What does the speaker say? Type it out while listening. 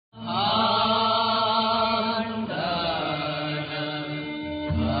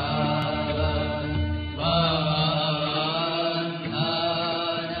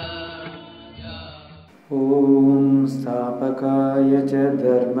संस्थापकाय च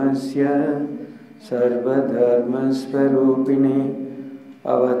धर्मस्य सर्वधर्मस्वरूपिणे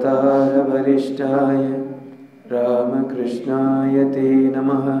अवतारवरिष्ठाय रामकृष्णाय ते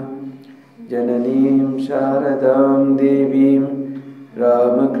नमः। जननीं शारदां देवीं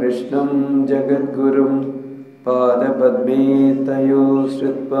रामकृष्णं जगद्गुरुं पादपद्मे तयो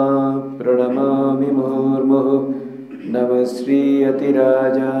श्रुत्वा प्रणमामि मुहुर्मुहुः। नमः Shri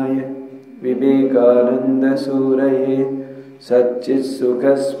अतिराजाय विवेकानन्दसूरये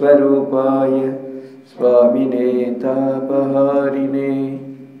सच्चित्सुखस्वरूपाय स्वामिने तापहारिणे।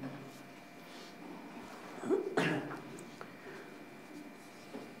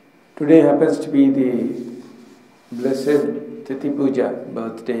 Today happens to be the blessed Tithi Puja,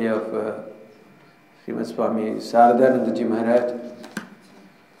 birthday of Srimad Swami Saradananda Ji Maharaj.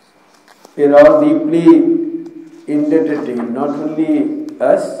 We are all deeply indebted to him, not only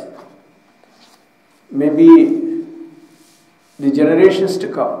us, maybe the generations to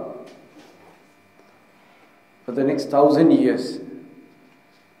come, for the next 1,000 years.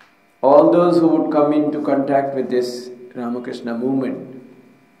 All those who would come into contact with this Ramakrishna movement,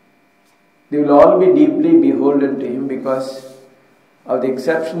 they will all be deeply beholden to him because of the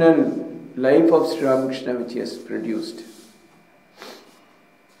exceptional life of Sri Ramakrishna which he has produced.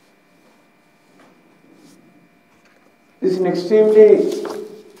 This is an extremely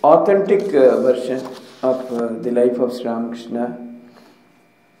authentic version of the life of Sri Ramakrishna,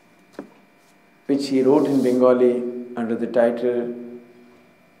 which he wrote in Bengali under the title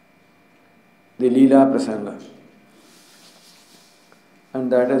the Lilaprasanga,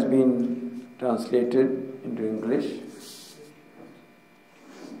 and that has been translated into English.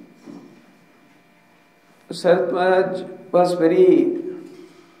 Sarath Maharaj was very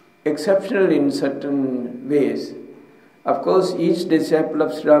exceptional in certain ways. Of course, each disciple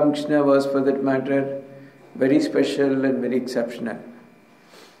of Sri Ramakrishna was, for that matter, very special and very exceptional.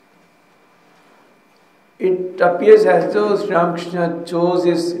 It appears as though Sri Ramakrishna chose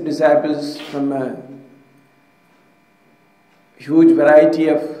his disciples from a huge variety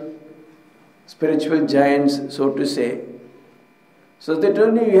of spiritual giants, so to say, so that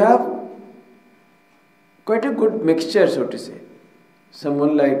only you have quite a good mixture, so to say.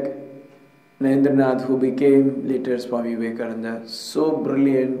 Someone like Narendranath, who became later Swami Vivekananda, so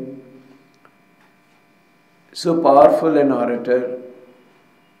brilliant, so powerful an orator,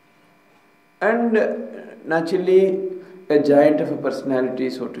 and naturally a giant of a personality,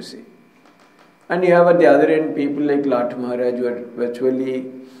 so to say. And you have at the other end people like Lat Maharaj, who are virtually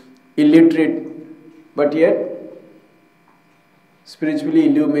illiterate, but yet spiritually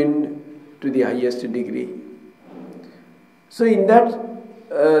illumined to the highest degree. So in that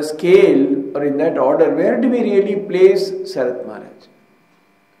scale, or in that order, where do we really place Sarath Maharaj?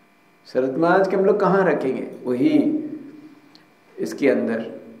 Sarath Maharaj के हम लोग कहाँ रखेंगे? वही इसके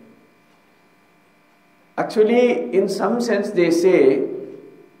अंदर. Actually, in some sense, they say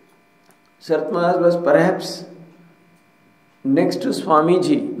Sarath Maharaj was perhaps next to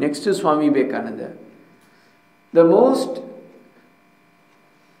Swamiji, next to Swami Vivekananda, the most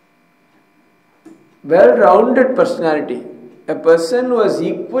well-rounded personality. A person who was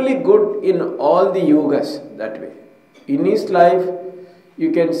equally good in all the yugas, that way. In his life, you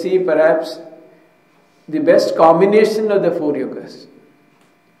can see perhaps the best combination of the 4 yugas.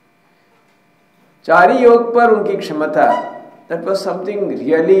 Chari Yog par unki kshamata, that was something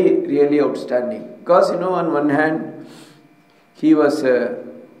really, really outstanding. Because, on one hand, he was a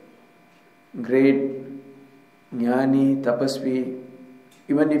great jnani, tapasvi.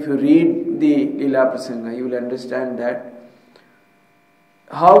 Even if you read the Lilaprasanga, you will understand that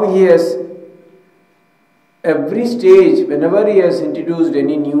how he has, every stage, whenever he has introduced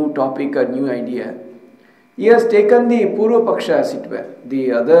any new topic or new idea, he has taken the Purva Paksha, as it were,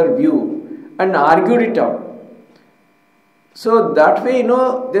 the other view, and argued it out. So that way,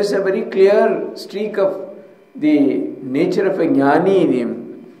 there's a very clear streak of the nature of a jnani in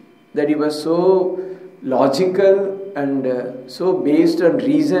him, that he was so logical and so based on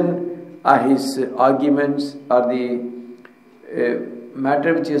reason are his arguments, are the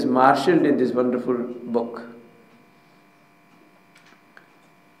matter which is marshalled in this wonderful book.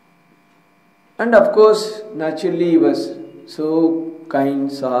 And of course, naturally, he was so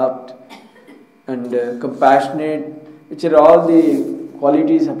kind, soft, and compassionate, which are all the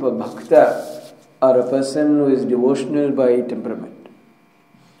qualities of a bhakta, or a person who is devotional by temperament.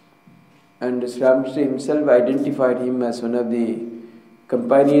 And Sri Ramakrishna himself identified him as one of the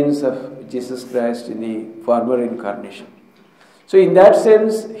companions of Jesus Christ in the former incarnation. So in that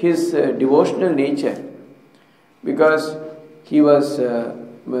sense, his devotional nature, because he was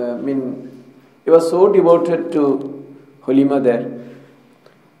so devoted to Holy Mother.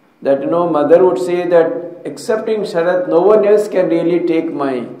 That mother would say that excepting Sharat, no one else can really take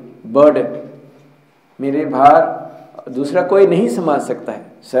my burden. मेरे भार दूसरा कोई नहीं संभाल सकता है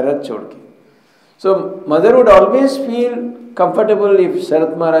शरद छोड़ के. So mother would always feel comfortable if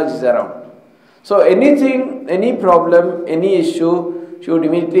Sharat Maharaj is around. So anything, any problem, any issue, she would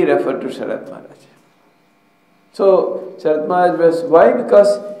immediately refer to Sharat Maharaj. So Sharat Maharaj was, why?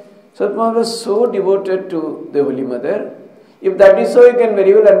 Because Sharat Maharaj was so devoted to the Holy Mother. If that is so, you can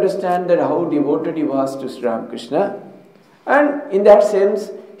very well understand that how devoted he was to Sri Ramakrishna. And in that sense,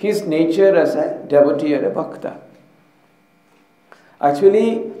 his nature as a devotee or a bhakta.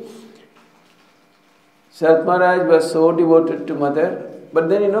 Actually, Sharat Maharaj was so devoted to Mother, but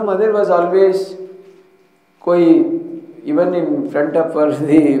then Mother was always even in front of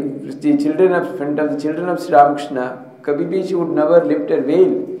the children of Sri Ramakrishna, kabhi bhi she would never lift her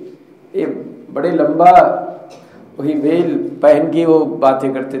veil. A bade lamba वही well पहन के वो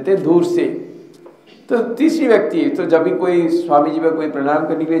बातें करते थे दूर से. तो तीसरी व्यक्ति, तो जब भी कोई स्वामी जी पर कोई प्रणाम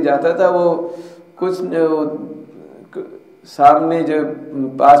करने के लिए जाता था, वो कुछ सामने जो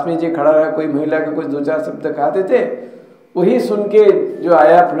पास में जो खड़ा रहा कोई महिला का कुछ 2-4 शब्द कहते थे, वही सुन के जो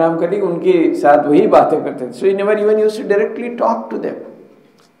आया प्रणाम करने उनके साथ वही बातें करते थे. सो he never even used to directly talk to them.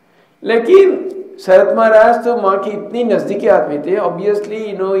 लेकिन शरत महाराज तो माँ की इतनी नजदीकी आदमी थे. Obviously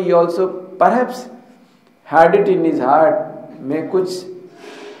he also perhaps had it in his heart, मैं कुछ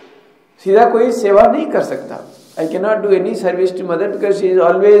सीधा कोई सेवा नहीं कर सकता. I cannot do any service to mother because she is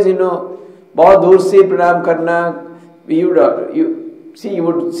always बहुत दूर से प्रणाम करना. You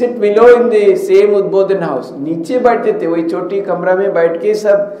would sit below in the same उद्बोधन house. नीचे बैठते थे, वही छोटी कमरा में बैठ के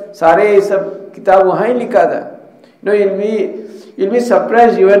सारे किताब वहाँ ही लिखा था. You'll be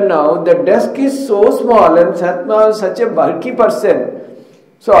surprised even now. The desk is so small and Satma was such a bulky person.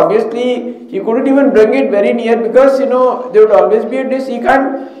 So obviously he couldn't even bring it very near because there would always be a desk. He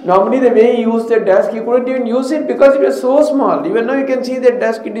can't, normally the way he used the desk, he couldn't even use it because it was so small. Even now you can see the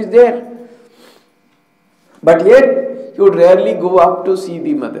desk, it is there. But yet he would rarely go up to see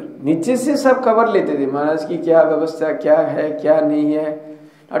the mother. नीचे से सब खबर लेते थे महाराज की क्या व्यवस्था, क्या है, क्या नहीं है.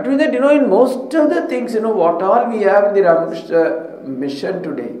 Not only that, in most of the things, what all we have in the Ramakrishna Mission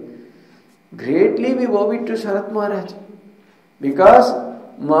today, greatly we owe it to Sharat Maharaj. Because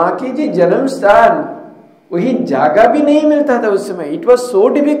माँ की जी जन्म स्थान वही जगह भी नहीं मिलता था उस समय. It was so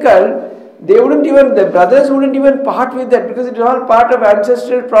difficult. The brothers wouldn't even part with that because it is all part of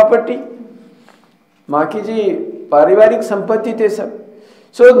ancestral property. माँ की जी पारिवारिक संपत्ति थे सब.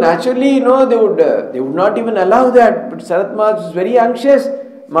 So naturally, they would not even allow that. But Sharat Maharaj was very anxious.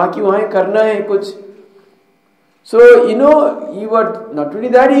 माँ की वहाँ करना है कुछ. So he was not only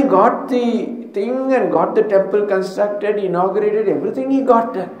that, he got the thing and got the temple constructed, inaugurated, everything he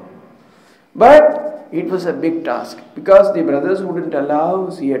got done. But it was a big task because the brothers wouldn't allow.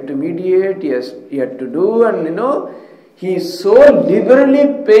 So he had to mediate, he had to do, and he so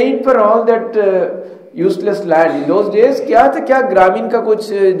liberally paid for all that useless land. In those days, क्या था, क्या ग्रामीण का कुछ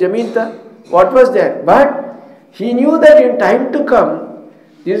जमीन था, what was there? But he knew that in time to come,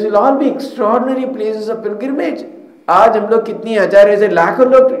 these will all be extraordinary places of pilgrimage. आज हम लोग कितनी हजारों से लाखों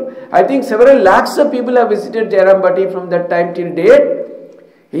लोग, I think several lakhs of people have visited Jairam Bhatti from that time till date.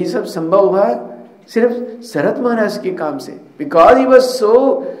 ये सब संभव हुआ सिर्फ शरत महाराज के काम से. Because he was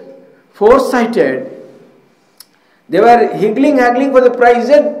so foresighted, they were haggling for the price.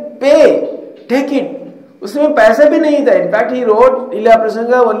 He said, pay, take it. उसमें पैसा भी नहीं था. In fact, he wrote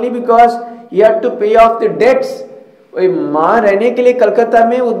Lilaprasanga only because he had to pay off the debts. वही माँ रहने के लिए कलकत्ता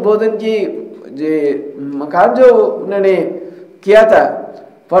में उद्बोधन की मकान जो उन्होंने किया था,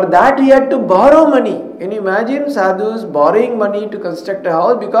 for that he had to borrow money. Can you imagine sadhus borrowing money to construct a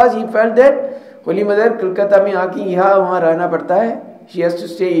house because he felt that Holy Mother Calcutta में आके यहाँ वहाँ रहना पड़ता है. She has to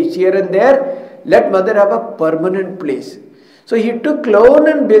stay here and there. Let Mother have a permanent place. So he took loan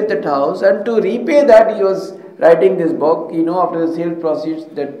and built that house, and to repay that he was writing this book. After the sale proceeds,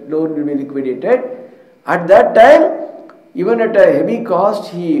 that loan will be liquidated. At that time, even at a heavy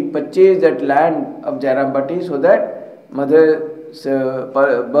cost, he purchased that land of Jairam Bhatti so that Mother's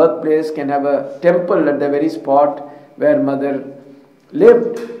birthplace can have a temple at the very spot where Mother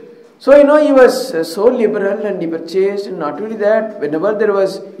lived. So, he was so liberal and he purchased, and not only that, whenever there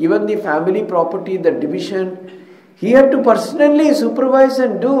was even the family property, the division, he had to personally supervise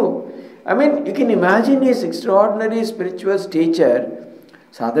and do. I mean, you can imagine his extraordinary spiritual stature.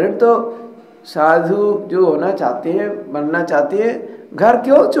 साधारण तो साधु जो होना चाहते हैं, बनना चाहते हैं, घर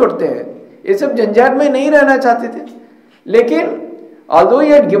क्यों छोड़ते हैं? ये सब झंझाट में नहीं रहना चाहते थे. लेकिन although he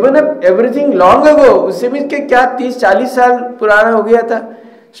had given up everything long ago, उससे भी क्या 30-40 साल पुराना हो गया था,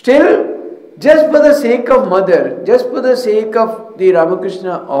 still just for the sake of mother, just for the sake of the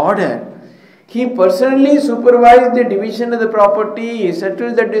Ramakrishna order, he personally supervised the division of the property, he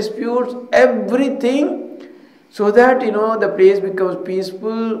settled the disputes, everything, so that the place becomes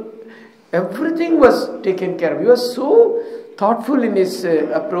peaceful. Everything was taken care of. He was so thoughtful in his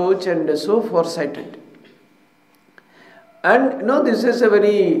approach and so foresighted. And this is a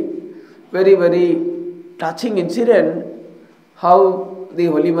very, very, very touching incident, how the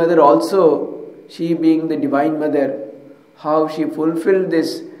Holy Mother also, she being the Divine Mother, how she fulfilled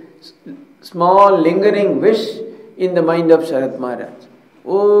this small lingering wish in the mind of Sharat Maharaj.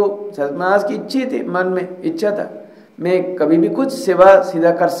 वो शरद महाराज की इच्छा थी, मन में इच्छा था, मैं कभी भी कुछ सेवा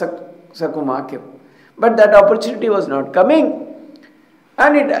सीधा कर सकूं माँ के. But that opportunity was not coming.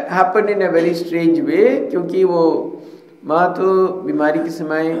 And it happened in a very strange way, क्योंकि वो माँ तो बीमारी के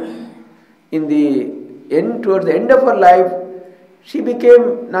समय, in the end, towards the end of her life, she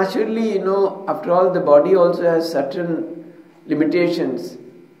became naturally, after all, the body also has certain limitations.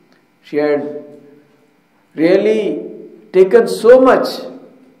 She had really taken so much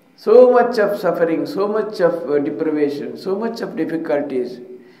of suffering, so much of deprivation, so much of difficulties.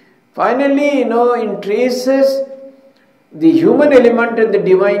 Finally, in traces, the human element and the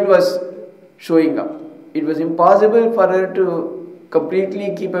divine was showing up. It was impossible for her to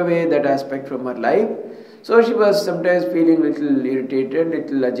completely keep away that aspect from her life. So she was sometimes feeling little irritated,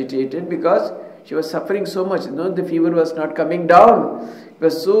 little agitated, because she was suffering so much. The fever was not coming down. It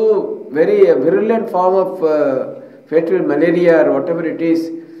was so very virulent form of fatal malaria or whatever it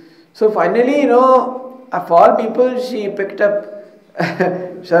is. So finally, of all people, she picked up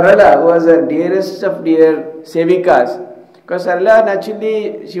Sarala, who was her dearest of dear sevikas. Because Sarala,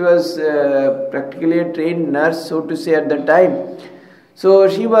 naturally, she was practically a trained nurse, so to say, at the time. So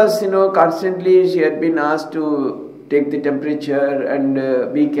she was, constantly, she had been asked to take the temperature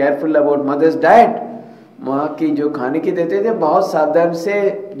and be careful about mother's diet. माँ की जो खाने की देते थे, बहुत सावधान से,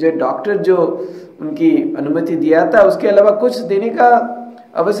 जो डॉक्टर जो उनकी अनुमति दिया था, उसके अलावा कुछ देने का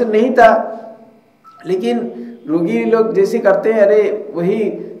अवसर नहीं था. लेकिन रोगी लोग जैसे करते हैं, अरे वही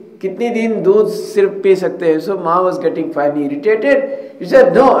कितनी दिन दूध सिर्फ पी सकते हैं. So माँ was getting finally irritated. She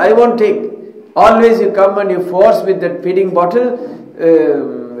said, no, I won't take. Always you come and you force with that feeding bottle,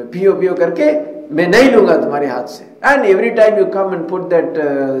 पियो करके, मैं नहीं लूँगा तुम्हारे हाथ से. And every time you come and put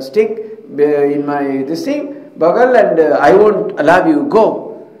that stick in my this thing, bagal, and I won't allow you,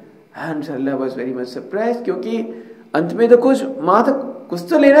 go. And Sarala was very much surprised, क्योंकि अंत में तो कुछ माँ तो कुछ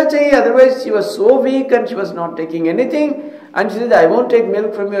तो लेना चाहिए, otherwise she was so weak and she was not taking anything. And she said, I won't take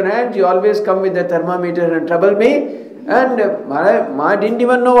milk from your hand. You always come with the thermometer and trouble me. And Ma didn't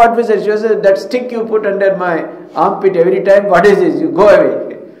even know what was it. She was that stick you put under my armpit every time. What is this? You go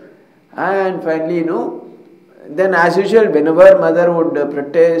away. And finally, then as usual, whenever mother would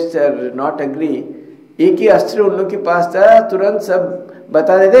protest or not agree, एक ही अस्त्र उन लोग के पास था, तुरंत सब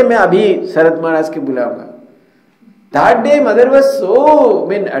बता देते, मैं अभी शरद महाराज के बुलाऊंगा. That day mother was so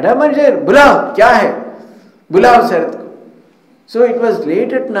adamant, बुलाओ, क्या है, बुलाओ शरद को. So it was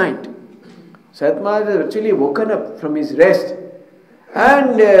late at night. Sharat Maharaj was actually woken up from his rest.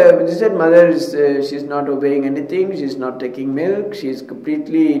 And he said, mother, she's not obeying anything, she's not taking milk, she's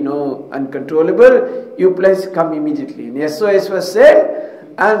completely, uncontrollable. You please come immediately. And SOS was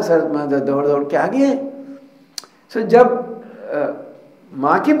said, and Sharat Maharaj दौड़ के आ गए. So जब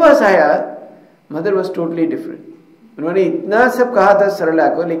माँ के पास आया, mother was totally different. उन्होंने इतना सब कहा था सरला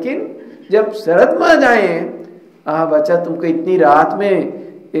को, लेकिन जब शरद महाराज आए, बच्चा तुमको इतनी रात में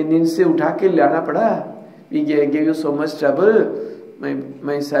नींद से उठा के लाना पड़ा. We gave you so much trouble.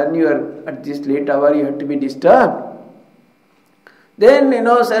 My son, you are at this late hour, you have to be disturbed. Then,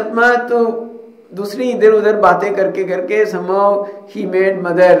 Sharat Maharaj तो दूसरी इधर उधर बातें करके somehow he made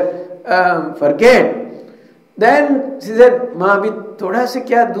mother forget. Then she said, माँ अभी थोड़ा से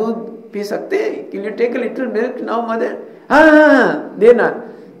क्या दूध पी सकते हैं? Can you take a little milk now, mother? हाँ, देना.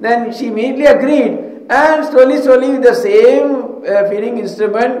 Then she immediately agreed. And slowly with the same feeding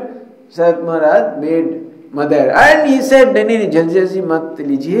instrument, Sharat Maharaj made mother. And he said, नहीं जल्दी मत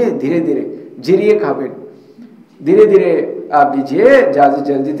लीजिए, धीरे जीरिए खावे, धीरे आप लीजिए,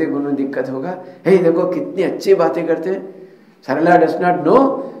 जल्दी थे कोनो दिक्कत होगा. हे देखो कितनी अच्छी बातें करते हैं. Sarala does not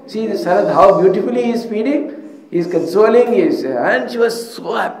know. See Sarad, how beautifully he is feeding, he is consoling, and she was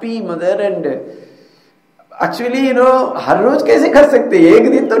so happy, mother. And actually, हर रोज कैसे कर सकते हैं?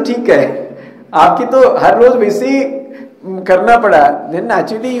 एक दिन तो ठीक है, आपकी तो हर रोज वैसे ही करना पड़ा. Then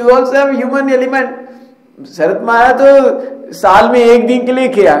naturally you also have human element. शरद महाराज तो साल में एक दिन के लिए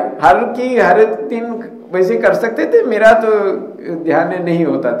किया, हर दिन वैसे कर सकते थे, मेरा तो ध्यान नहीं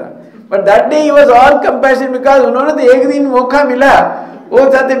होता था. But that day he was all compassion, because उन्होंने तो एक दिन मौका मिला, वो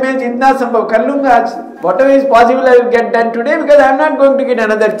चाहते मैं जितना संभव कर लूंगा आज, whatever is possible I will get done today because I am not going to get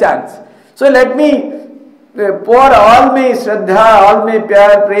another chance. So let me pour all my shraddha, all my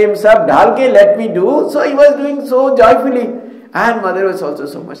pyar, prem, sab डाल के let me do. So he was doing so joyfully, and mother was also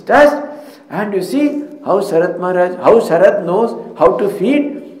so much touched. And you see how Sharat Maharaj, how Sharat knows how to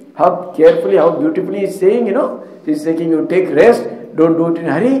feed, how carefully, how beautifully he is saying, he is saying you take rest, don't do it in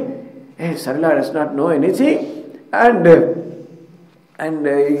a hurry. Hey, Sarala does not know anything, and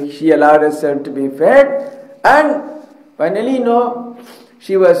she allowed herself to be fed, and finally,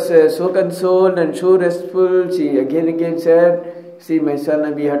 she was so consoled and so restful. She again said, see my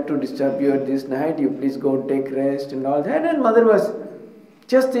son, we had to disturb you this night, you please go and take rest and all that. And mother was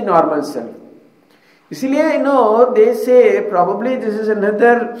just the normal self. Isliye, they say probably this is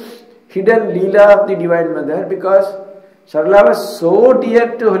another hidden Leela of the Divine Mother, because Sarala was so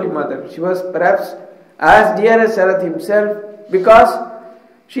dear to Holy Mother. She was perhaps as dear as Sharat himself, because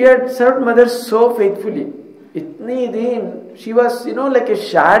she had served Mother so faithfully. Itni din, she was, like a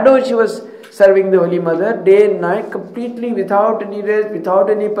shadow, she was serving the Holy Mother day and night, completely without any rest, without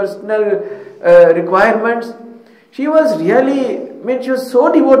any personal requirements. She was really, she was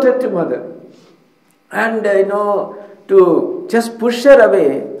so devoted to Mother. And, to just push her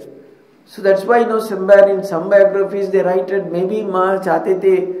away. So that's why, somewhere in some biographies they write it, maybe माँ चाहते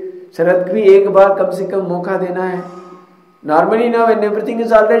थे शरद को भी एक बार कम से कम मौका देना है. Normally now when everything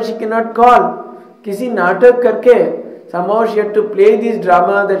is alright, she cannot call. किसी नाटक करके somehow she had to play this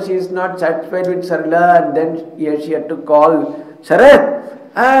drama that she is not satisfied with Sarala, and then here she had to call Sharat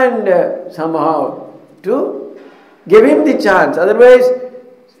and somehow to give him the chance. Otherwise,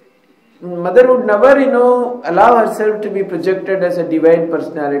 Mother would never, allow herself to be projected as a divine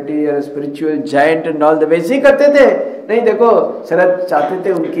personality or a spiritual giant and all. The वैसे ही करते थे. नहीं देखो शरद चाहते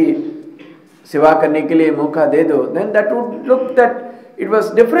थे उनकी सेवा करने के लिए मौका दे दो. Then that would look that it was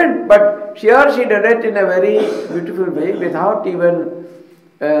different, but she did it in a very beautiful way without even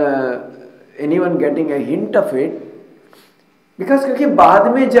anyone getting a hint of it. Because क्योंकि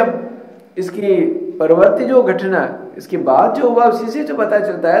बाद में जब इसकी परवर्ती जो घटना, इसके बाद जो हुआ, उसी से जो पता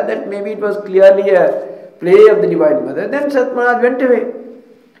चलता है that maybe it was clearly a play of the Divine Mother. Then Sharat Maharaj went away.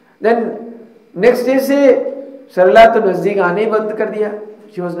 Then next day से सरला तो नजदीक आने बंद कर दिया.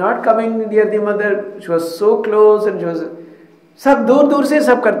 She was not coming near the mother. She was so close and she was सब दूर दूर से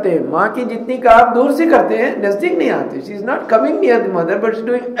सब करते हैं. माँ की जितनी काम दूर से करते हैं, नजदीक नहीं आते. She is not coming near the mother, but she is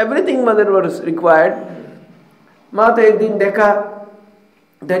doing everything mother was required. माँ तो एक दिन देखा,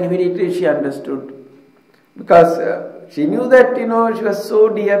 then immediately she understood, because she knew that she was so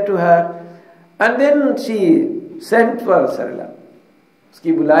dear to her, and then she sent for Sarala.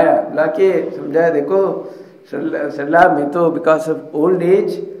 उसकी बुला के समझाया, देखो सरला मैं तो because of old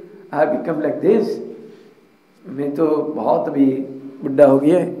age I have become like this. मैं तो बहुत अभी बुढ़ा हो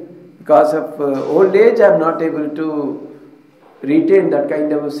गया. Because of old age I am not able to retain that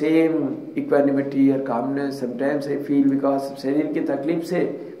kind of same equanimity or calmness. Sometimes I feel because of शरीर की तकलीफ से,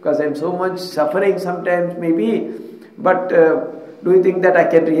 because I am so much suffering sometimes maybe. But do you think that I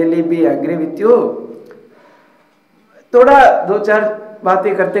can really be angry with you? थोड़ा दो चार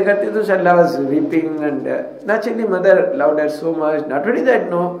बातें करते करते तो Sarla was weeping, and naturally mother loved her so much. Not only that,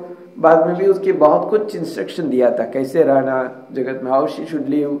 बाद में भी उसके बहुत कुछ इंस्ट्रक्शन दिया था कैसे रहना जगत में, how she should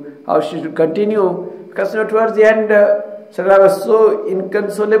live, how she should continue. Because towards the end, Sarla was so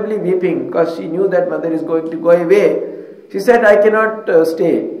inconsolably weeping because she knew that mother is going to go away. She said, I cannot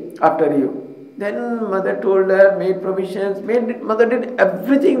stay after you. Then mother told her, made provisions, mother did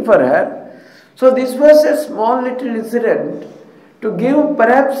everything for her. So this was a small little incident to give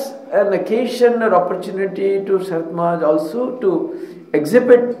perhaps an occasion or opportunity to Sharat Maharaj also to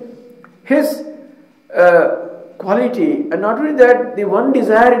exhibit his quality, and not only that, the one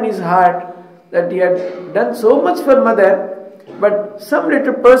desire in his heart that he had done so much for mother, but some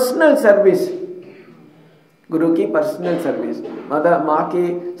little personal service, Guru ki personal service, mother, maa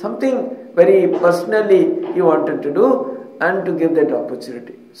ki, something very personally he wanted to do and to give that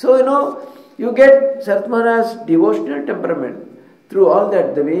opportunity. So you get Sharat Maharaj's devotional temperament through all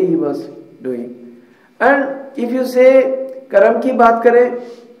that, the way he was doing. And if you say karam ki baat kare,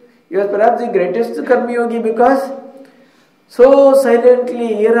 he was perhaps the greatest karmi yogi, because so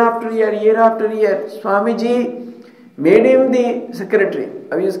silently year after year Swami ji made him the secretary.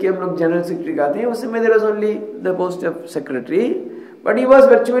 अभी उसके हम लोग general secretary कहते हैं. उस समय there was only the post of secretary, but he was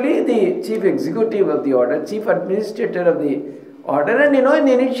virtually the chief executive of the order, chief administrator of the order. And in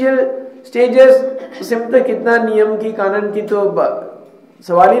the initial stages, उस समय तक कितना नियम की कानून की तो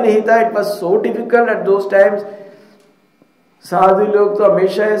सवाल ही नहीं था. It was so difficult at those times. साधु लोग तो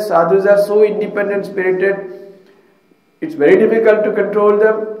हमेशा है, sadhus are so independent spirited. It's very difficult to control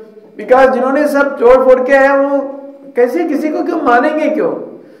them. Because जिन्होंने सब तोड़ फोड़ के आया वो कैसे किसी को क्यों मानेंगे क्यों?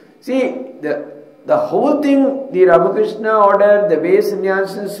 See, the whole thing, the Ramakrishna order, the way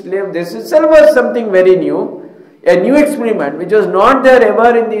sannyasins live, this itself was something very new, a new experiment which was not there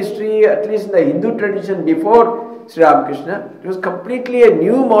ever in the history, at least in the Hindu tradition before Sri Ramakrishna. It was completely a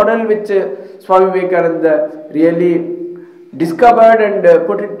new model which Swami Vivekananda really discovered and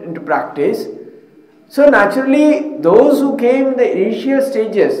put it into practice. So naturally, those who came in the initial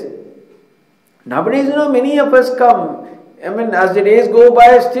stages, nowadays, many of us come. I mean, as the days go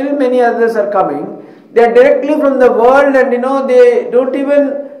by, still many others are coming. They are directly from the world, and they don't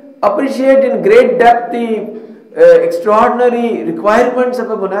even appreciate in great depth the extraordinary requirements of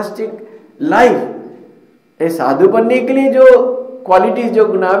a monastic life. साधु बनने के लिए जो qualities, जो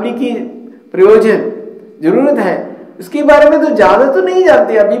गुणावली की प्रयोजन जरूरत है, उसके बारे में तो ज्यादा तो नहीं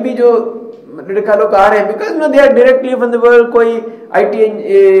जानते अभी भी जो लड़का लोग आ रहे हैं. Because they are directly from the world. कोई IT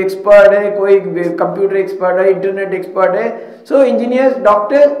एक्सपर्ट है, कोई कंप्यूटर एक्सपर्ट है, इंटरनेट एक्सपर्ट है, सो engineers,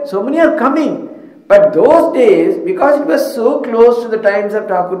 doctor, so many are coming. But those days, because it was so close to the times of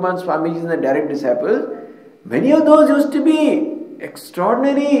Thakurman Swamiji and the direct disciples, many of those used to be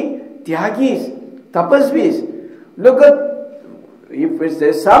extraordinary tyagis, tapasvis. Look at, if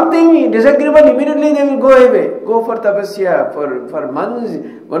there's something disagreeable, immediately they will go away, go for tapasya, for months,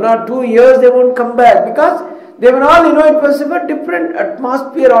 1 or 2 years they won't come back, because they were all, it was a different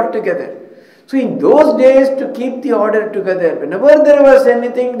atmosphere altogether. So in those days, to keep the order together, whenever there was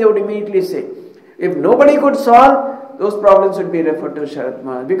anything, they would immediately say. If nobody could solve, those problems would be referred to Sharat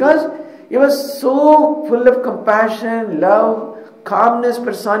Maharaj, because he was so full of compassion, love, calmness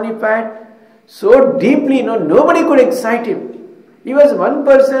personified, so deeply, nobody could excite him. He was one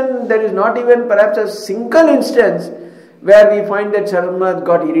person, there is not even perhaps a single instance where we find that Sharat Maharaj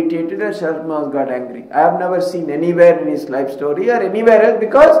got irritated or Sharat Maharaj got angry. I have never seen anywhere in his life story or anywhere else,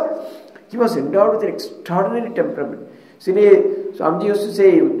 because he was endowed with an extraordinary temperament. इसलिए Swamiji used to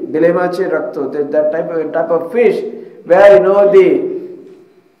say, "Dilemache rakto," that type of fish, where the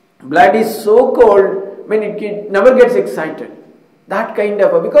blood is so cold, it never gets excited. That kind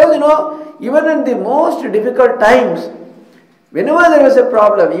of, because even in the most difficult times, whenever there was a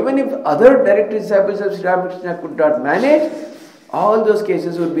problem, even if other direct disciples of Sri Ramakrishna could not manage, all those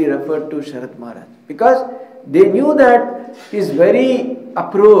cases would be referred to Sharat Maharaj, because they knew that his very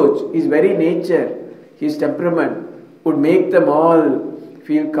approach, his very nature, his temperament would make them all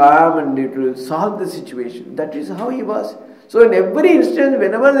feel calm and it will solve the situation. That is how he was. So in every instance,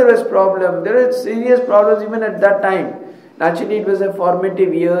 whenever there was problem, there were serious problems even at that time. Naturally, it was a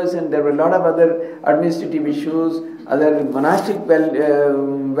formative years and there were a lot of other administrative issues, other monastic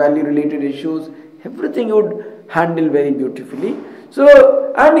value related issues. Everything he would handle very beautifully. So,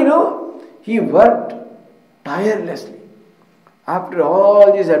 and he worked tirelessly. After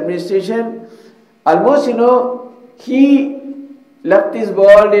all this administration, almost he left this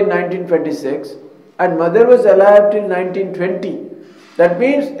world in 1926 and mother was alive till 1920. That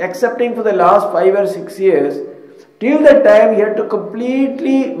means, excepting for the last 5 or 6 years, till that time he had to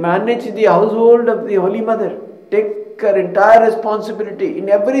completely manage the household of the Holy Mother, take her entire responsibility in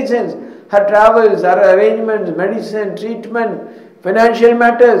every sense, her travels, her arrangements, medicine, treatment, financial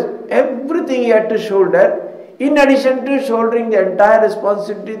matters, everything he had to shoulder, in addition to shouldering the entire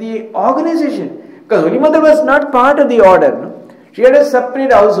responsibility of the organization. Because Holy Mother was not part of the order. No? She had a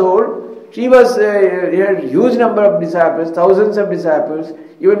separate household. She had a huge number of disciples, thousands of disciples.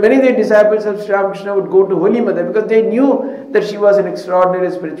 Even many of the disciples of Sri Ramakrishna would go to Holy Mother because they knew that she was an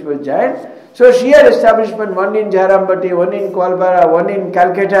extraordinary spiritual giant. So she had establishment, one in Jairambati, one in Kolbara, one in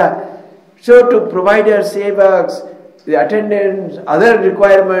Calcutta. So to provide her sevaks, the attendants, other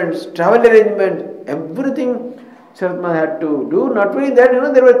requirements, travel arrangements, everything Sharat Maharaj had to do. Not only that,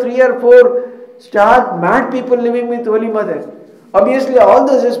 there were 3 or 4 stark mad people living with Holy Mother. Obviously, all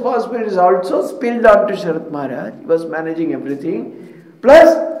those responsibilities also spilled onto Sharat Maharaj. He was managing everything.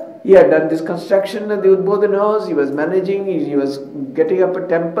 Plus, he had done this construction of the Udbodhan house. He was managing, he was getting up a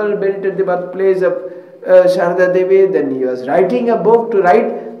temple built at the birthplace of Sharada Devi. Then he was writing a book to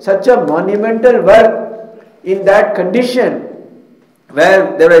write such a monumental work in that condition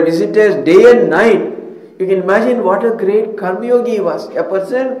where there were visitors day and night. You can imagine what a great karmayogi he was. A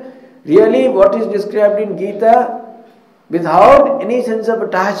person really what is described in Gita without any sense of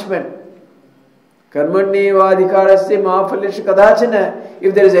attachment. Karmanyevadhikarasya mahaphalesha kadachana.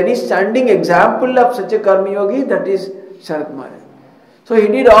 If there is any standing example of such a karmayogi, that is Sharat Maharaj. So he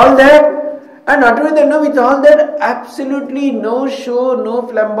did all that, and not only that, with all that, absolutely no show, no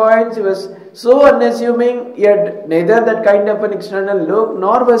flamboyance. He was so unassuming. He had neither that kind of an external look,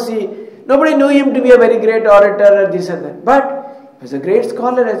 nor was he Nobody knew him to be a very great orator or this and that. But he was a great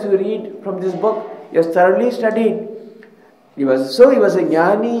scholar, as you read from this book. He was thoroughly studied. He was a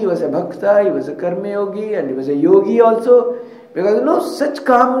jnani, he was a bhakta, he was a karma yogi, and he was a yogi also. Because such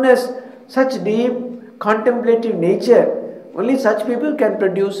calmness, such deep contemplative nature, only such people can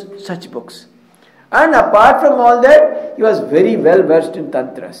produce such books. And apart from all that, he was very well versed in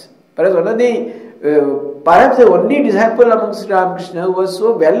tantras. Perhaps the only disciple amongst Ramakrishna who was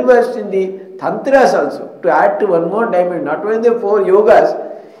so well versed in the tantras also. To add to one more dimension, not only the 4 yogas,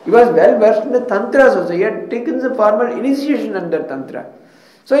 he was well versed in the tantras also. He had taken the formal initiation under tantra.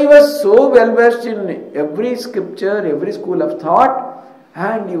 So he was so well versed in every scripture, every school of thought,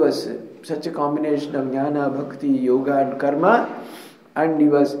 and he was such a combination of jnana, bhakti, yoga and karma. And he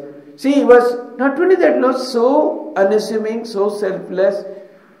was not only that, so unassuming, so selfless.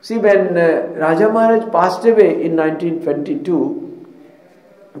 See, when Raja Maharaj passed away in 1922,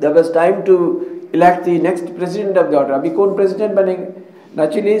 there was time to elect the next president of the order. Abhi kaun president banenge?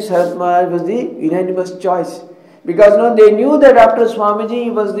 Naturally, Sarat Maharaj was the unanimous choice. Because they knew that after Swamiji, he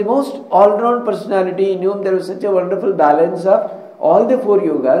was the most all-round personality. He knew there was such a wonderful balance of all the 4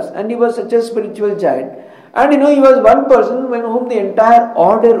 yogas, and he was such a spiritual giant. And he was one person whom the entire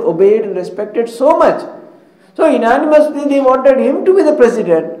order obeyed and respected so much. So unanimously they wanted him to be the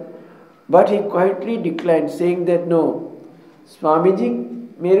president. But he quietly declined, saying that no, Swamiji,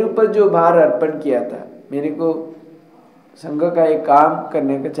 मेरे ऊपर जो भार अर्पण किया था, मेरे को संघ का एक काम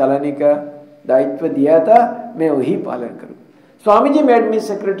करने का, चलाने का दायित्व दिया था, मैं वही पालन करूँ. Swamiji made me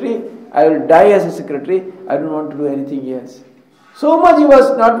secretary. I will die as a secretary. I don't want to do anything else. So much he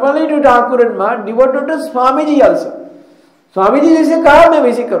was not only to Thakur and Ma, devoted to Swamiji also. Swamiji जैसे कहा मैं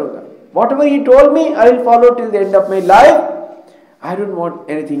वैसे करूँगा. Whatever he told me, I will follow till the end of my life. I don't want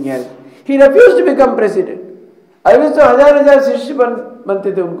anything else. He refused to become president. I was so हजार शिष्य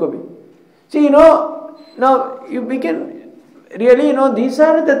बनते थे उनको भी. See, now we can really, these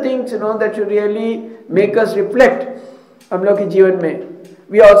are the things, that should really make us reflect. हम लोग के जीवन में.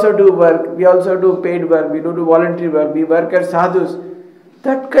 We also do work, we also do paid work, we do voluntary work, we work as sadhus.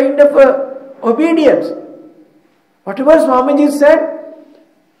 That kind of obedience. Whatever Swamiji said,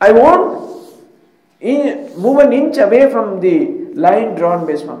 I won't move an inch away from the line drawn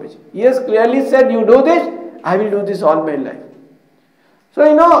by Swamiji. He has clearly said, you do this, I will do this all my life. So,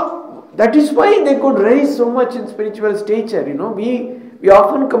 that is why they could rise so much in spiritual stature. We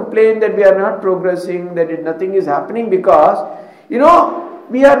often complain that we are not progressing, that nothing is happening because, we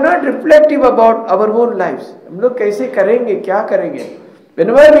are not reflective about our own lives. हम लोग कैसे करेंगे, क्या करेंगे?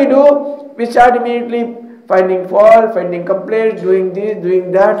 Whenever we do, we start immediately finding fault, finding complaints, doing this,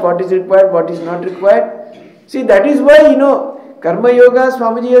 doing that, what is required, what is not required. See, that is why, Karma Yoga,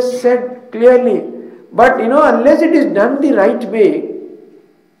 Swamiji has said clearly. But, unless it is done the right way,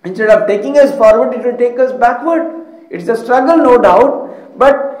 instead of taking us forward, it will take us backward. It's a struggle, no doubt.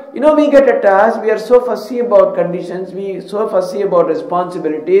 But, we get attached, we are so fussy about conditions, we are so fussy about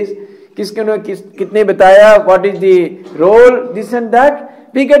responsibilities. Kitne bataya, what is the role, this and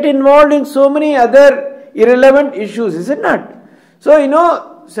that. We get involved in so many other irrelevant issues, is it not? So,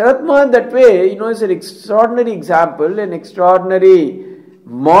 Sarat Maharaj that way, is an extraordinary example, an extraordinary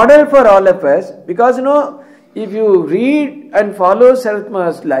model for all of us. Because, if you read and follow Sarat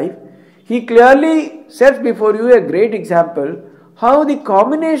Maharaj's life, he clearly sets before you a great example how the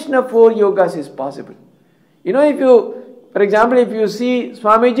combination of 4 yogas is possible. For example, if you see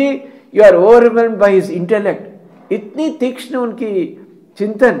Swamiji, you are overwhelmed by his intellect. Itni tikshna unki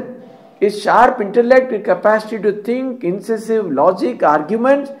chintan, his sharp intellect, his capacity to think, incisive logic,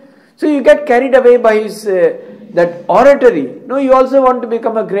 arguments. So you get carried away by his that oratory. You also want to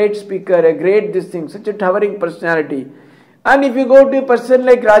become a great speaker, a great this thing, such a towering personality. And if you go to a person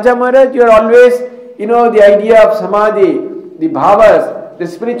like Raja Maharaj, you are always, the idea of samadhi, the bhavas, the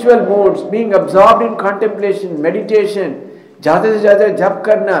spiritual moods, being absorbed in contemplation, meditation, jata se jata jap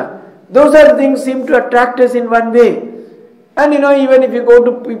karna. Those are things seem to attract us in one way. And even if you go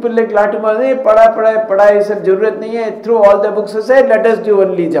to people like Latuma, pada ye sab jarurat nahi hai, throw all the books aside, let us do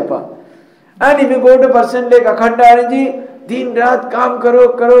only japa. And if you go to a person like Akhanda Anandji, din raat kaam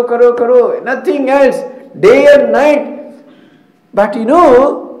karo, nothing else, day and night. But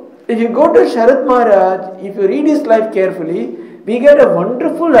if you go to Sharat Maharaj, if you read his life carefully, we get a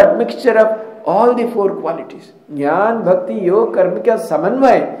wonderful admixture of all the 4 qualities. Jnana, Bhakti, Yoga, Karma ka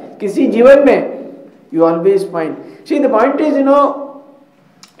samanvay, kisi jivan mein, you always find. See, the point is,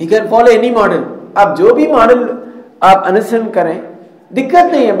 you can follow any model. आप जो भी model आप अनुसरण करें,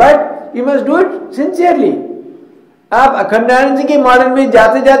 दिक्कत नहीं है, but you must do it sincerely. आप अखंडानंद जी के मॉडल में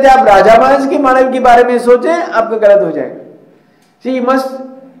जाते जाते आप राजा महाराज के मॉडल के बारे में सोचें, आपका गलत हो जाएगा. See, you must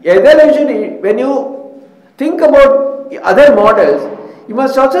Either you should, when you think about other models, you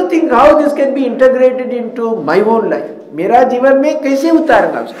must also think how this can be integrated into my own life. मेरा जीवन में कैसे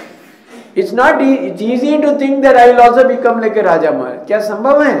उतारना उसको? It's not. It's easy to think that I will also become like a Raja Maharaja. क्या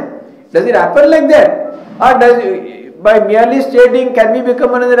संभव है? Does it happen like that? Or does by merely stating can we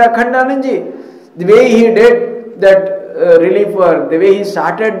become another Akhandananji? The way he did that relief work, the way he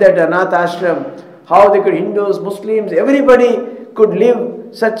started that Anath ashram, how they could Hindus, Muslims, everybody could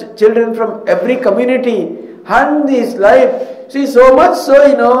live such children from every community, and his life. See, so much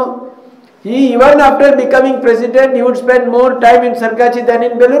so, he even after becoming president, he would spend more time in Sarkachi than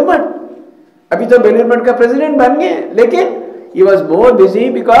in Belur Math. अभी तो बेलूर मठ का president बन गए, लेकिन he was more busy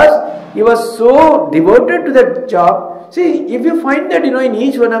because he was so devoted to that job. See, if you find that in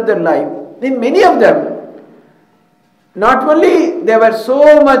each one of their life, in many of them, not only they were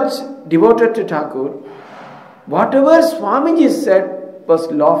so much devoted to Thakur, whatever Swamiji said was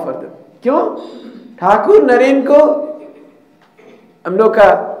law for them. क्यों? ठाकुर नरेन को हम लोग का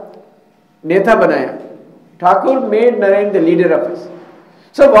नेता बनाया. Thakur made Naren the leader of us.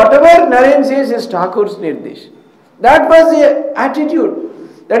 So whatever Naren says is Thakur's nirdesh. That was the attitude.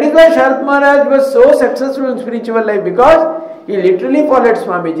 That is why Sharat Maharaj was so successful in spiritual life, because he literally followed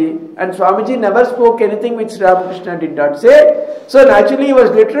Swamiji, and Swamiji never spoke anything which Ramakrishna did not say. So naturally he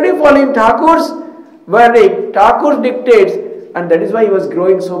was literally following Thakur's verdict, Thakur's dictates, and that is why he was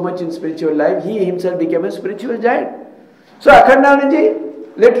growing so much in spiritual life. He himself became a spiritual giant. So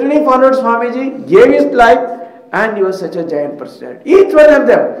Akhandananji literally followed Swamiji, gave his life, and he was such a giant personality. Each one of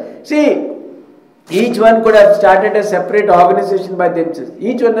them. See, each one could have started a separate organization by themselves.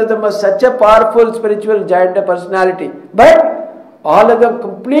 Each one of them was such a powerful spiritual giant personality. But all of them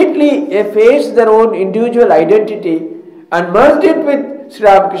completely effaced their own individual identity and merged it with Sri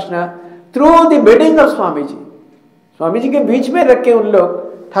Ramakrishna through the bidding of Swamiji. Swamiji के बीच में रख के उन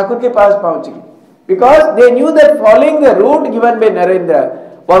लोग ठाकुर के पास पहुंच गए. Because they knew that following the route given by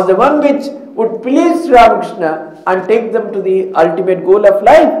Narendra was the one which would please Ramakrishna and take them to the ultimate goal of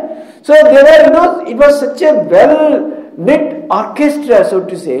life. So they were, it was such a well-knit orchestra, so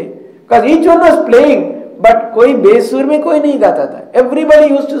to say, because each one was playing, but कोई बेसुर में कोई नहीं गाता था. Everybody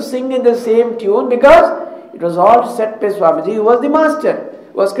used to sing in the same tune because it was all set by Swamiji, who was the master,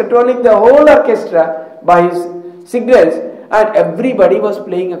 was controlling the whole orchestra by his signals, and everybody was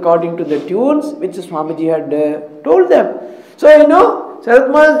playing according to the tunes which Swamiji had told them. So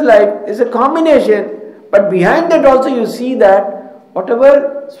Sharat Maharaj's life is a combination, but behind that also you see that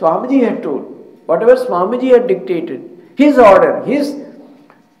whatever Swamiji had told, whatever Swamiji had dictated, his order, his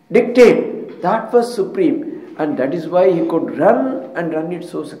dictate, that was supreme, and that is why he could run it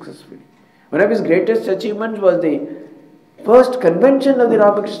so successfully. One of his greatest achievements was the first convention of the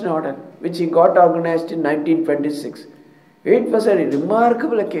Ramakrishna order, which he got organized in 1926. It was a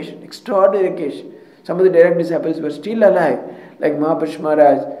remarkable occasion, extraordinary occasion. Some of the direct disciples were still alive, like Mahapurush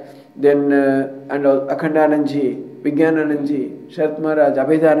Maharaj, then and Akhandananji, Vijnanananji, Sharat Maharaj,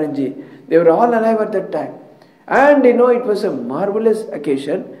 Abhedananji. They were all alive at that time. And it was a marvelous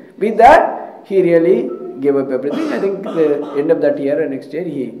occasion. With that, he really gave up everything. I think the end of that year and next year,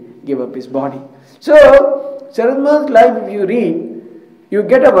 he gave up his body. So, Sharat Maharaj's life, if you read, you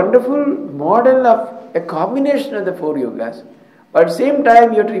get a wonderful model of a combination of the four yogas. But at the same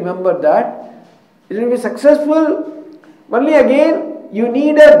time, you have to remember that it will be successful only again you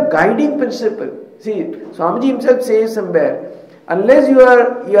need a guiding principle. See, Swamiji himself says somewhere, unless you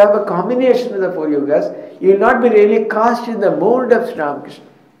have a combination of the four yogas, you will not be really cast in the mold of Sri Ramakrishna.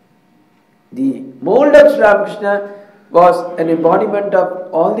 The mold of Sri Ramakrishna was an embodiment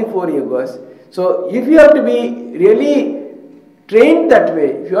of all the four yogas. So if you have to be really trained that way,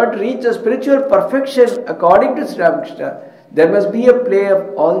 if you have to reach a spiritual perfection according to Sri Ramakrishna, there must be a play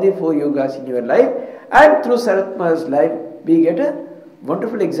of all the four yogas in your life, and through Sharat Maharaj's life, we get a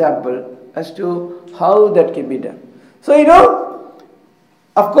wonderful example as to how that can be done. So,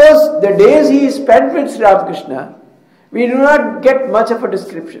 of course, the days he spent with Sri Ramakrishna, we do not get much of a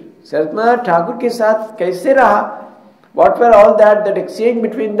description. Sharat Maharaj Thakur ke saath kaise raha, what were all that exchange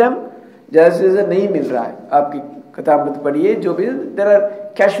between them, जैसे नहीं मिल रहा है. आपकी किताब मत पढ़िए जो भी, there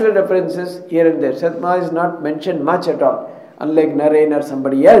are casual references here and there. Sharat Maharaj is not mentioned much at all, unlike Naren or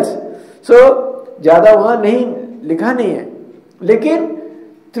somebody else. So ज़्यादा वहाँ नहीं लिखा नहीं है.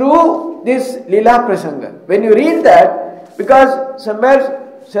 लेकिन through this Lilaprasanga, when you read that, because somewhere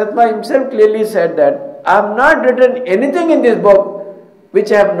Sharat Maharaj himself clearly said that I have not written anything in this book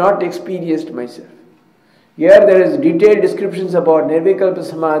which I have not experienced myself. Here there is detailed descriptions about Nirvikalpa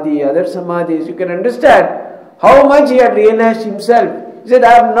Samadhi, other Samadhis. You can understand how much he had realized himself. He said,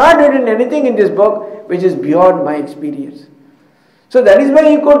 I have not written anything in this book which is beyond my experience. So that is why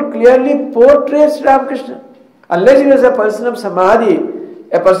he could clearly portray Sri Ramakrishna. Unless he was a person of samadhi,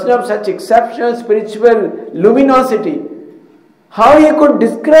 a person of such exceptional spiritual luminosity, how he could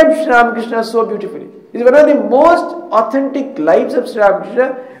describe Sri Ramakrishna so beautifully. It is one of the most authentic lives of Sri Ramakrishna,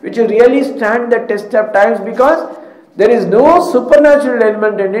 which will really stand the test of times, because there is no supernatural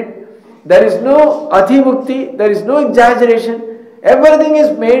element in it, there is no adhimukti, there is no exaggeration. Everything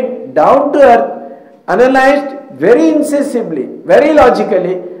is made down to earth, analyzed very incisively, very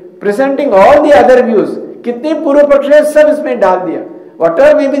logically, presenting all the other views. कितने पूर्व पक्ष है सब इसमें डाल दिया.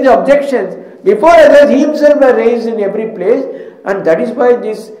 Whatever may be the objections, before others he himself were raised in every place, and that is why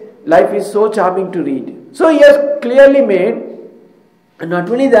this life is so charming to read. So he has clearly made, and not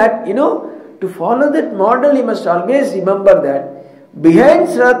only that, to follow that model, he must always remember that behind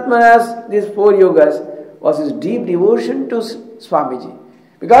Sarath Maharaj, these 4 yogas, was his deep devotion to Swamiji.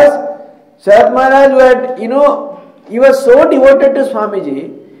 Because Sarath Maharaj he was so devoted to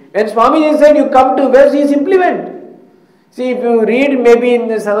Swamiji. When Swamiji said, you come to West, he simply went. See, if you read maybe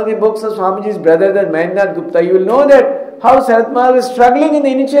in some of the books of Swamiji's brother, that Mahendranath Gupta, you will know that how Sarath Maharaj was struggling in the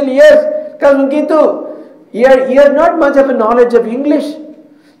initial years, because he had not much of a knowledge of English.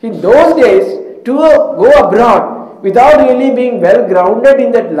 In those days, to go abroad without really being well grounded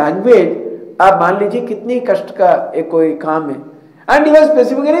in that language, आप मान लीजिए कितनी कष्ट का एक कोई काम है. And he was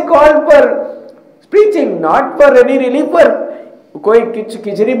specifically called for preaching, not for any relief. कोई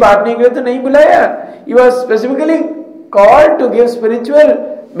खिचड़ी बांटने के लिए तो नहीं बुलाया. He was specifically called to give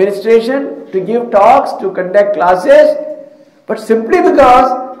spiritual ministration, to give talks, to conduct classes, but simply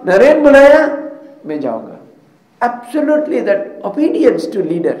because Naren बुलाया, मैं जाऊंगा. Absolutely, that obedience to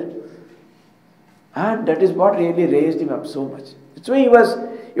leader, and that is what really raised him up so much. So he was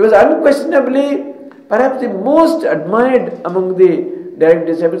unquestionably perhaps the most admired among the direct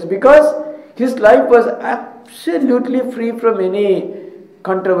disciples, because his life was absolutely free from any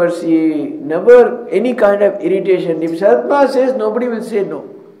controversy, never any kind of irritation. If Sarath Maharaj says, nobody will say no.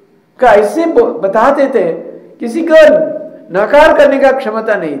 का ऐसे बताते थे, किसी को नकार करने का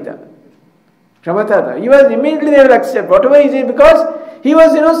क्षमता नहीं था. क्षमता था. He was immediately they will accept whatever he said, because he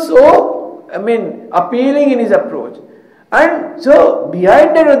was so appealing in his approach. And so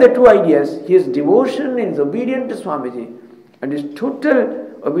behind that were the 2 ideas: his devotion, his obedience to Swamiji, and his total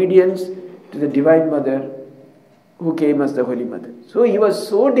obedience to the Divine Mother, who came as the Holy Mother. So he was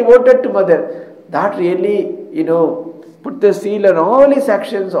so devoted to Mother that really, put the seal on all his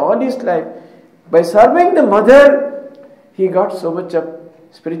actions, all his life. By serving the Mother, he got so much of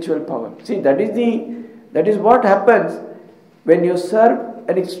spiritual power. See, that is what happens when you serve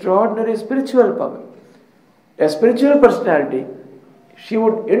an extraordinary spiritual power. A spiritual personality, she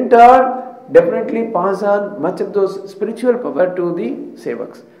would in turn definitely pass on much of those spiritual power to the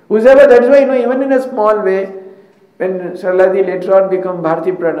sevaks. Whoever, that is why, even in a small way, when Sarladi later on became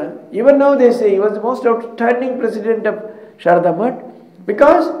Bharati Prana, even now they say he was the most outstanding president of Sharda Math,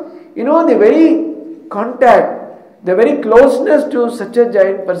 because, the very contact, the very closeness to such a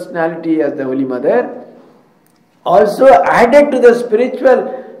giant personality as the Holy Mother also added to the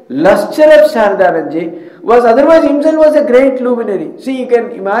spiritual luster of Saradananda, was otherwise himself was a great luminary. See, you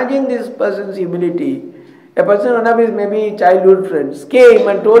can imagine this person's humility. A person, one of his maybe childhood friends, came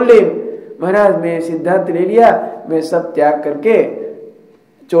and told him, महाराज मैं सिद्धांत ले लिया, मैं सब त्याग करके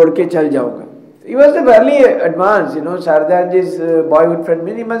छोड़ के चल जाऊंगा. He was a fairly advanced, Saradanji's boyhood friend.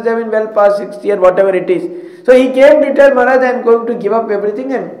 He must have been well past 60 or whatever it is. So he came to tell Maharaj, I am going to give up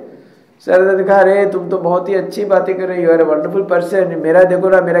everything. And Saradanji कहा, अरे तुम तो बहुत ही अच्छी बातें कर रहे हो, you are a wonderful person. मेरा देखो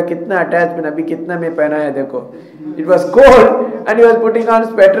ना, मेरा कितना attachment, अभी कितना मैं पहना है देखो. It was cold and he was putting on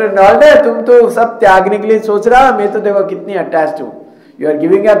sweater and all that. तुम तो सब त्यागने के लिए सोच रहा, मैं तो देखो कितनी attached हूँ. You are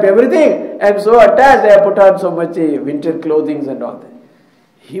giving up everything. I am so attached. I have put on so much winter clothing and all that.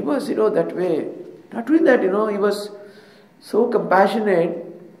 He was, that way. Not only that, he was so compassionate.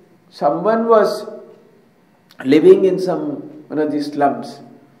 Someone was living in one of these slums,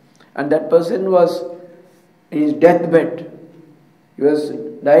 and that person was in his deathbed. He was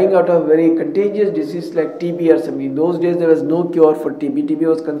dying out of a very contagious disease like TB or something. In those days, there was no cure for TB. TB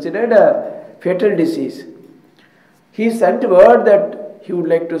was considered a fatal disease. He sent word that he would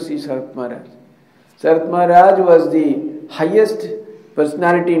like to see Sarath Maharaj. Sarath Maharaj was the highest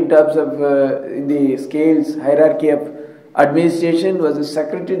personality in terms of in the scales, hierarchy of administration, was the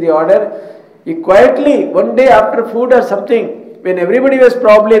secretary of the order. He quietly, one day after food or something, when everybody was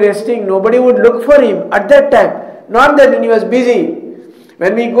probably resting, nobody would look for him at that time. Not that when he was busy.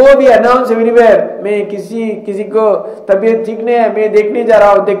 When we go, we announce everywhere, मैं किसी को तबीयत ठीक नहीं है, मैं देखने जा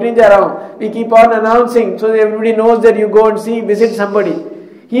रहा हूँ. We keep on announcing so that everybody knows that you go and visit somebody.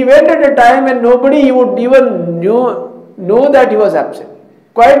 He went at a time when nobody would even know that he was absent.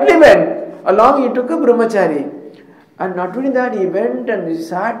 Quietly went along, he took a brahmachari. And not only that, he went and he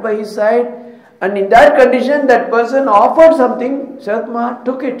sat by his side, and in that condition, that person offered something, Sarath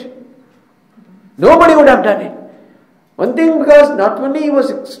took it. Nobody would have done it. One thing, because not only he was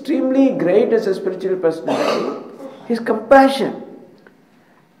extremely great as a spiritual personality, his compassion.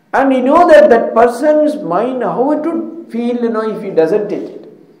 And you know that person's mind, how it would feel, if he doesn't take it.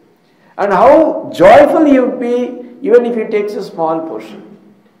 And how joyful he would be even if he takes a small portion.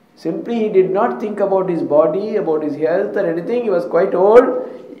 Simply he did not think about his body, about his health or anything. He was quite old.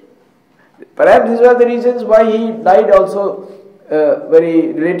 Perhaps these were the reasons why he died also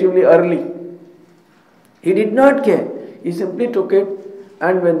very relatively early. He did not care. He simply took it,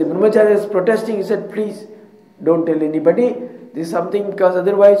 and when the brahmachari was protesting, he said, please don't tell anybody. This is something, because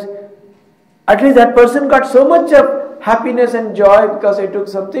otherwise, at least that person got so much of happiness and joy because I took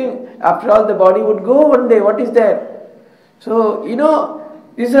something. After all, the body would go one day. What is there? So,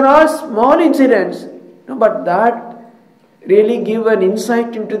 these are all small incidents, but that really give an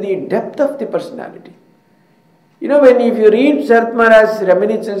insight into the depth of the personality. If you read Sarath Maharaj's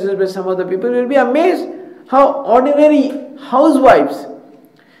reminiscences by some of the people, you will be amazed how ordinary housewives,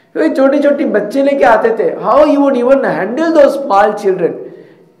 छोटे-छोटे बच्चे लेके आते थे, how he would even handle those small children,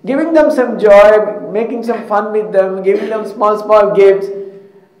 giving them some joy, making some fun with them, giving them small gifts.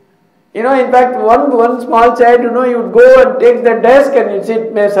 In fact, one small child, he would go and take the desk and he'd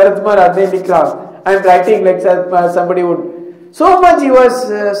sit, "Main Sarath Maharaj ne likha, I'm writing like Sarath Maharaj," somebody would. So much he was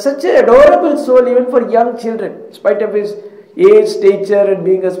such an adorable soul even for young children, in spite of his age, stature and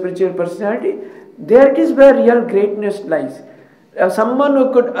being a spiritual personality. There it is where real greatness lies. Someone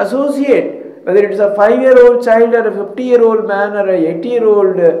who could associate, whether it is a 5-year-old child or a 50-year-old man or a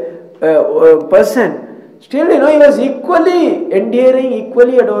 80-year-old person, still, he was equally endearing,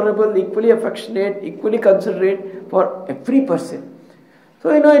 equally adorable, equally affectionate, equally considerate for every person. So,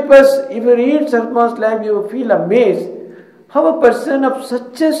 it was, if you read Sarath Maharaj's life, you feel amazed how a person of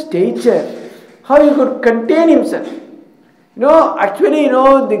such a stature, how he could contain himself. Actually,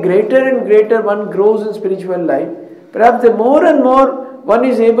 the greater and greater one grows in spiritual life, perhaps the more and more one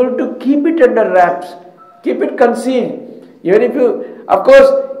is able to keep it under wraps, keep it concealed. Even if you, of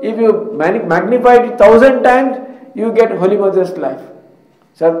course, if you magnify it 1,000 times, you get Holy Mother's life.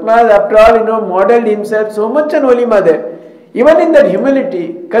 Sarath Maharaj, after all, modeled himself so much on Holy Mother. Even in that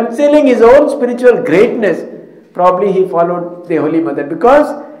humility, concealing his own spiritual greatness, probably he followed the Holy Mother.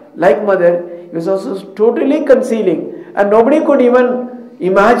 Because, like Mother, he was also totally concealing. And nobody could even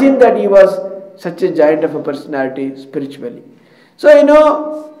imagine that he was such a giant of a personality spiritually.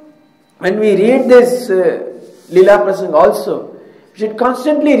 So, when we read this Lilaprasanga also, we should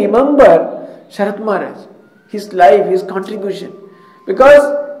constantly remember Sarath Maharaj, his life, his contribution.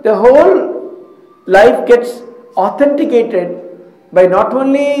 Because the whole life gets authenticated by not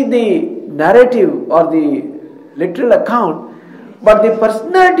only the narrative or the literal account, but the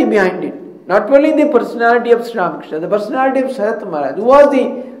personality behind it. Not only the personality of Sri Ramakrishna, the personality of Sarath Maharaj, who was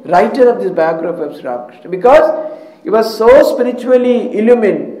the writer of this biography of Sri Ramakrishna. Because he was so spiritually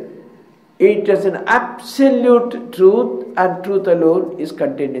illumined, it is an absolute truth, and truth alone is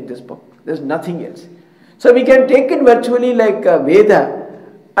contained in this book. There is nothing else. So we can take it virtually like a Veda,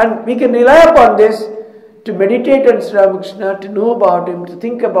 and we can rely upon this to meditate on Sri Ramakrishna, to know about him, to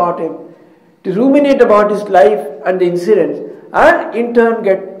think about him, to ruminate about his life and the incidents, and in turn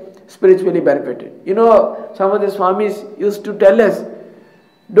get spiritually benefited. Some of the Swamis used to tell us,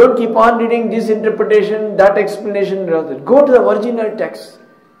 don't keep on reading this interpretation, that explanation, go to the original text.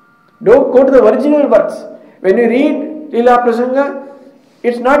 Don't go to the original works. When you read Lilaprasanga,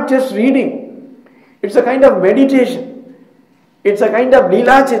 it's not just reading. It's a kind of meditation. It's a kind of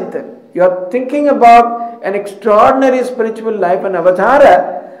Lila Chintan. You are thinking about an extraordinary spiritual life, an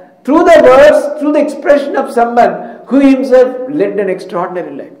avatara, through the words, through the expression of someone who himself led an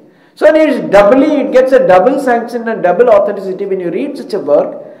extraordinary life. So it gets a double sanction and double authenticity when you read such a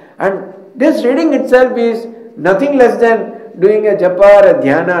work, and this reading itself is nothing less than doing a japa or a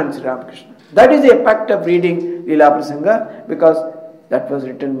dhyana on Sri Ramakrishna. That is the effect of reading Lilaprasanga, because that was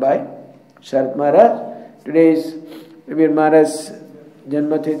written by Sarath Maharaj. Today is Rabbi Maharaj's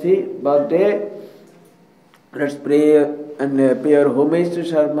Janmatithi, birthday. Let's pray and pay our homage to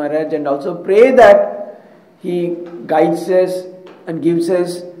Sarath Maharaj, and also pray that he guides us and gives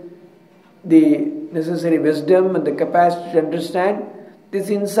us the necessary wisdom and the capacity to understand this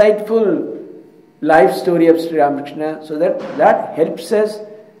insightful life story of Sri Ramakrishna, so that helps us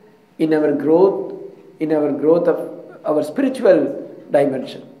in our growth of our spiritual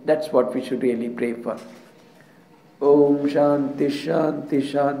dimension. That's what we should really pray for. Om Shanti Shanti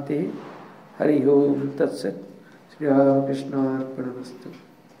Shanti. Hari Om Tat Sat. Ramakrishna Arpanamastu.